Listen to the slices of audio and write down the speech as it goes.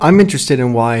I'm interested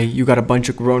in why you got a bunch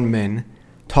of grown men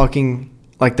talking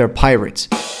like they're pirates.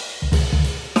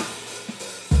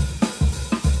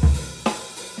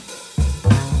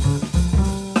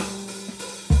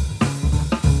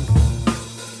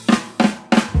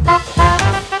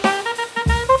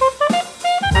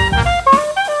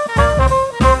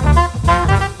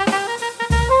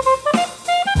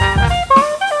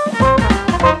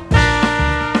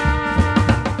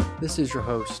 This is your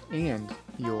host and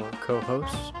your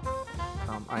co-host.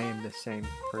 I am the same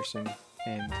person,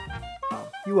 and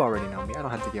you already know me. I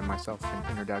don't have to give myself an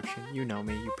introduction. You know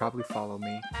me. You probably follow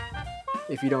me.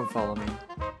 If you don't follow me,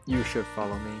 you should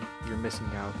follow me. You're missing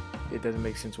out. It doesn't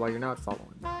make sense why you're not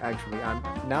following me. Actually,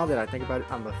 now that I think about it,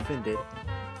 I'm offended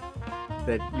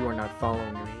that you are not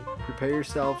following me. Prepare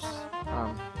yourselves.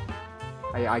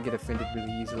 I get offended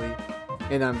really easily,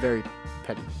 and I'm very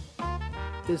petty.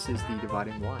 This is the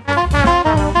dividing line.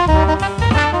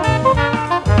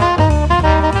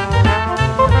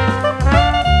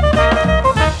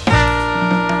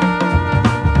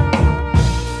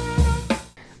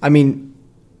 I mean,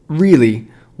 really,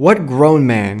 what grown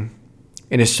man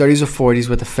in his 30s or 40s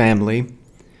with a family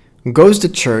goes to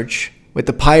church with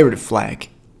the pirate flag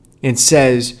and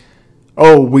says,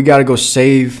 "Oh, we gotta go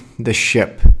save the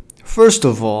ship"? First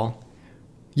of all,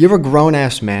 you're a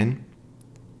grown-ass man.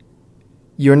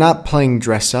 You're not playing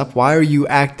dress up. Why are you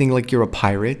acting like you're a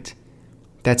pirate?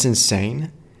 That's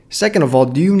insane. Second of all,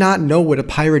 do you not know what a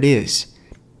pirate is?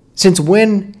 Since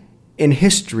when in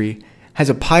history has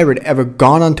a pirate ever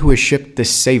gone onto a ship to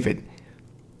save it?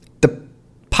 The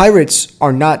pirates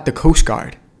are not the Coast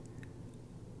Guard.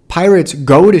 Pirates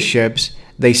go to ships,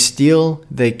 they steal,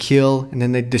 they kill, and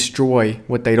then they destroy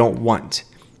what they don't want.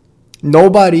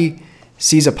 Nobody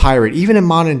sees a pirate, even in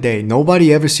modern day,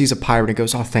 nobody ever sees a pirate and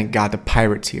goes, "Oh, thank God the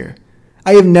pirate's here."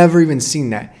 I have never even seen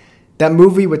that. That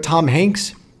movie with Tom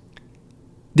Hanks,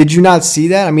 did you not see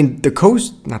that? I mean,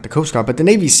 not the Coast Guard, but the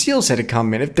Navy SEALs had to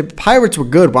come in. If the pirates were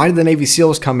good, why did the Navy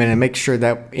SEALs come in and make sure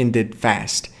that ended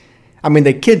fast? I mean,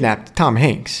 they kidnapped Tom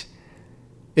Hanks.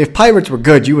 If pirates were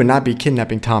good, you would not be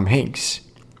kidnapping Tom Hanks.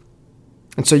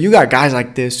 And so you got guys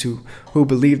like this who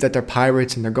believe that they're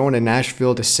pirates and they're going to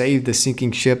Nashville to save the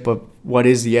sinking ship of what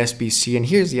is the SBC. And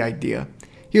here's the idea.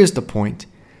 Here's the point.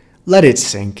 Let it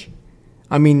sink.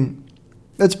 I mean,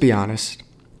 let's be honest.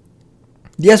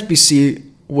 The SBC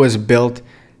was built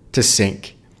to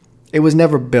sink. It was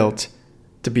never built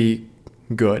to be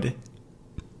good.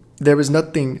 There was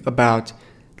nothing about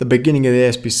the beginning of the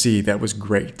SBC that was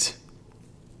great.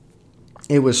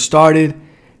 It was started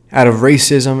out of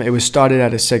racism. It was started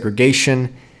out of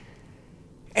segregation.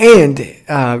 And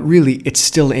really, it's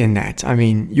still in that. I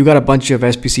mean, you got a bunch of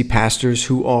SBC pastors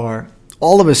who are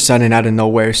all of a sudden out of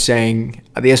nowhere saying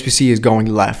the SBC is going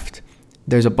left.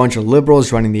 There's a bunch of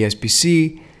liberals running the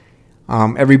SBC.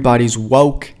 Everybody's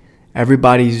woke.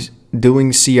 Everybody's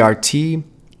doing CRT.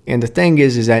 And the thing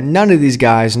is that none of these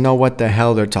guys know what the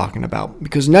hell they're talking about,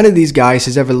 because none of these guys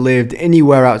has ever lived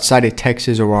anywhere outside of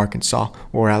Texas or Arkansas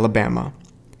or Alabama.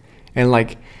 And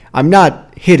I'm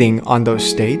not hitting on those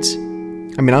states.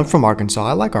 I mean, I'm from Arkansas.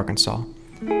 I like Arkansas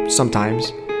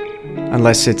sometimes,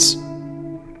 unless it's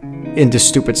into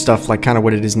stupid stuff like kind of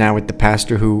what it is now with the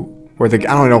pastor I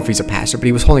don't know if he's a pastor, but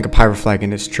he was holding a pirate flag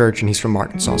in his church and he's from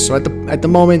Arkansas. So at the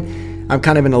moment, I'm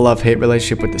kind of in a love-hate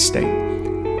relationship with the state.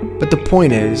 But the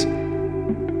point is,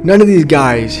 none of these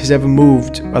guys has ever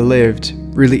moved or lived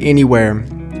really anywhere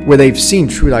where they've seen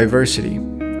true diversity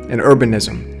and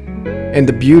urbanism and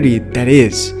the beauty that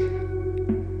is.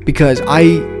 Because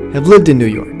I have lived in New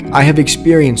York. I have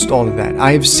experienced all of that.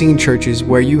 I have seen churches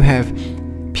where you have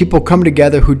people come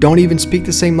together who don't even speak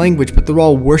the same language, but they're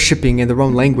all worshiping in their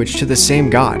own language to the same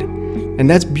God. And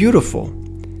that's beautiful.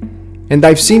 And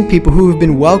I've seen people who have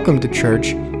been welcomed to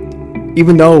church,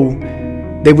 even though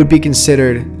they would be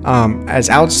considered as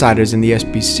outsiders in the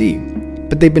SBC.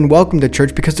 But they've been welcomed to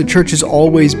church because the church has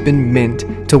always been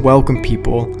meant to welcome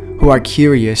people who are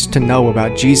curious to know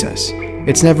about Jesus.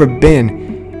 It's never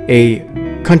been a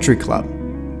country club.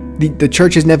 The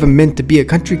church is never meant to be a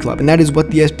country club, and that is what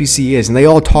the SBC is. And they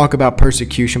all talk about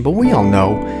persecution, but we all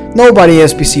know nobody in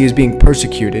SBC is being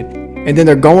persecuted. And then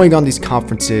they're going on these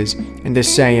conferences and they're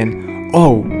saying,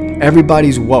 "Oh,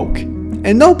 everybody's woke."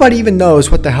 And nobody even knows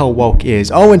what the hell woke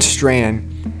is. Owen Strachan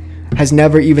has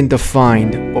never even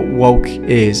defined what woke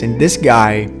is. And this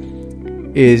guy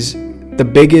is the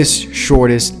biggest,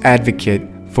 shortest advocate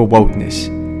for wokeness.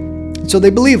 So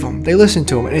they believe him, they listen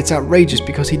to him, and it's outrageous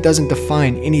because he doesn't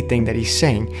define anything that he's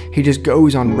saying. He just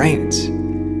goes on rants.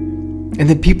 And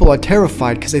then people are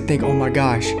terrified because they think, oh my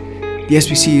gosh, the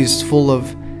SBC is full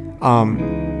of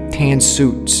tan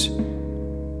suits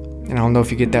And I don't know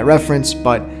if you get that reference,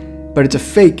 but it's a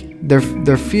fake. Their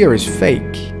fear is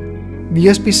fake. The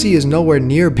SBC is nowhere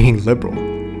near being liberal.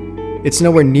 It's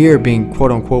nowhere near being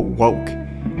quote unquote woke.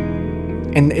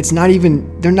 And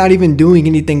they're not even doing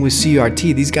anything with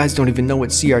CRT. These guys don't even know what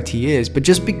CRT is. But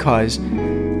just because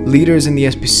leaders in the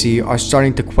SBC are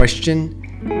starting to question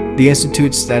the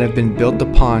institutes that have been built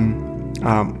upon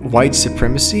white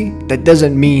supremacy, that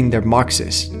doesn't mean they're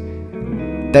Marxist.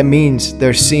 That means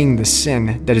they're seeing the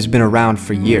sin that has been around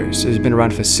for years, has been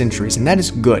around for centuries, and that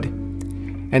is good.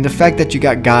 And the fact that you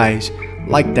got guys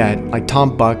like that, like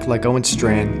Tom Buck, like Owen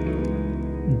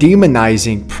Strachan,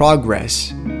 demonizing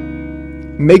progress,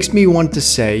 makes me want to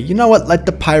say, you know what, let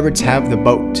the pirates have the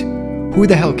boat. Who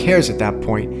the hell cares at that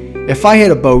point? If I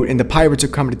had a boat and the pirates are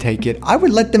coming to take it, I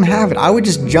would let them have it. I would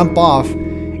just jump off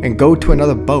and go to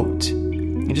another boat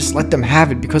and just let them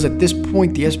have it, because at this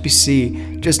point the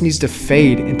SBC just needs to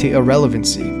fade into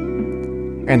irrelevancy.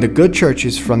 And the good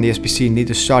churches from the SBC need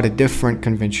to start a different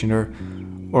convention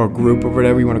or group or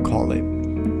whatever you want to call it.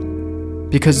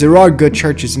 Because there are good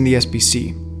churches in the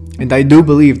SBC, and I do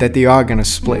believe that they are going to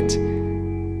split.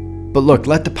 But look,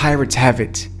 let the pirates have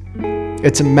it.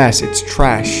 It's a mess. It's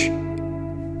trash.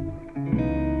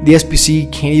 The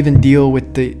SBC can't even deal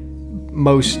with the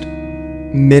most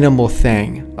minimal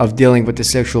thing of dealing with the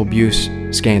sexual abuse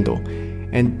scandal.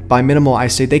 And by minimal, I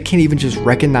say they can't even just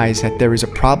recognize that there is a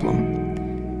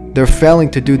problem. They're failing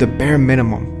to do the bare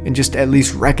minimum and just at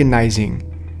least recognizing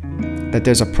that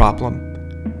there's a problem.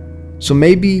 So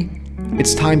maybe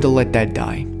it's time to let that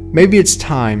die. Maybe it's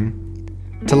time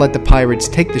to let the pirates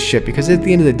take the ship, because at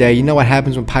the end of the day, you know what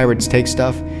happens when pirates take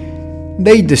stuff?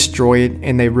 They destroy it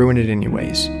and they ruin it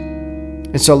anyways.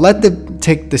 And so let them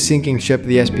take the sinking ship of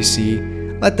the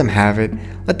SBC, let them have it,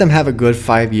 let them have a good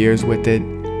 5 years with it,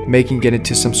 making it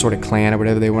into some sort of clan or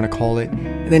whatever they want to call it,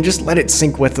 and then just let it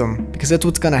sink with them, because that's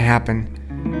what's going to happen.